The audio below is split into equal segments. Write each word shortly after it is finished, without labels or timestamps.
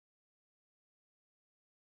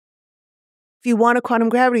If you want a quantum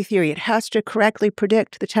gravity theory, it has to correctly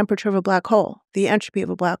predict the temperature of a black hole, the entropy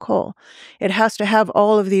of a black hole. It has to have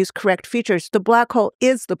all of these correct features. The black hole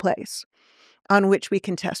is the place on which we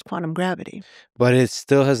can test quantum gravity. But it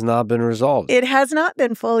still has not been resolved. It has not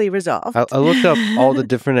been fully resolved. I looked up all the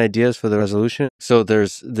different ideas for the resolution. So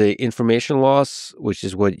there's the information loss, which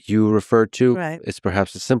is what you referred to. Right. It's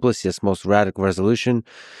perhaps the simplest, yet most radical resolution,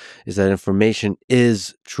 is that information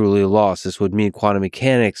is truly lost. This would mean quantum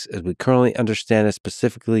mechanics, as we currently understand it,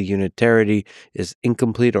 specifically unitarity, is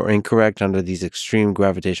incomplete or incorrect under these extreme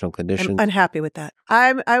gravitational conditions. I'm unhappy with that.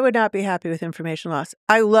 I would not be happy with information loss.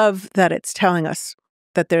 I love that it's telling us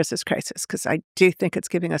that there's this crisis, because I do think it's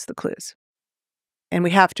giving us the clues. And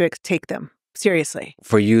we have to take them seriously.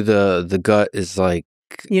 For you, the gut is like...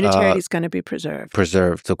 Unitarity is going to be preserved.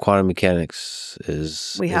 So quantum mechanics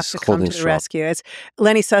is We have to holding come to the strong. rescue. As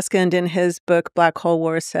Lenny Susskind in his book Black Hole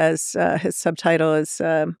War says, his subtitle is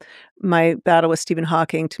My Battle with Stephen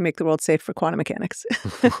Hawking to Make the World Safe for Quantum Mechanics.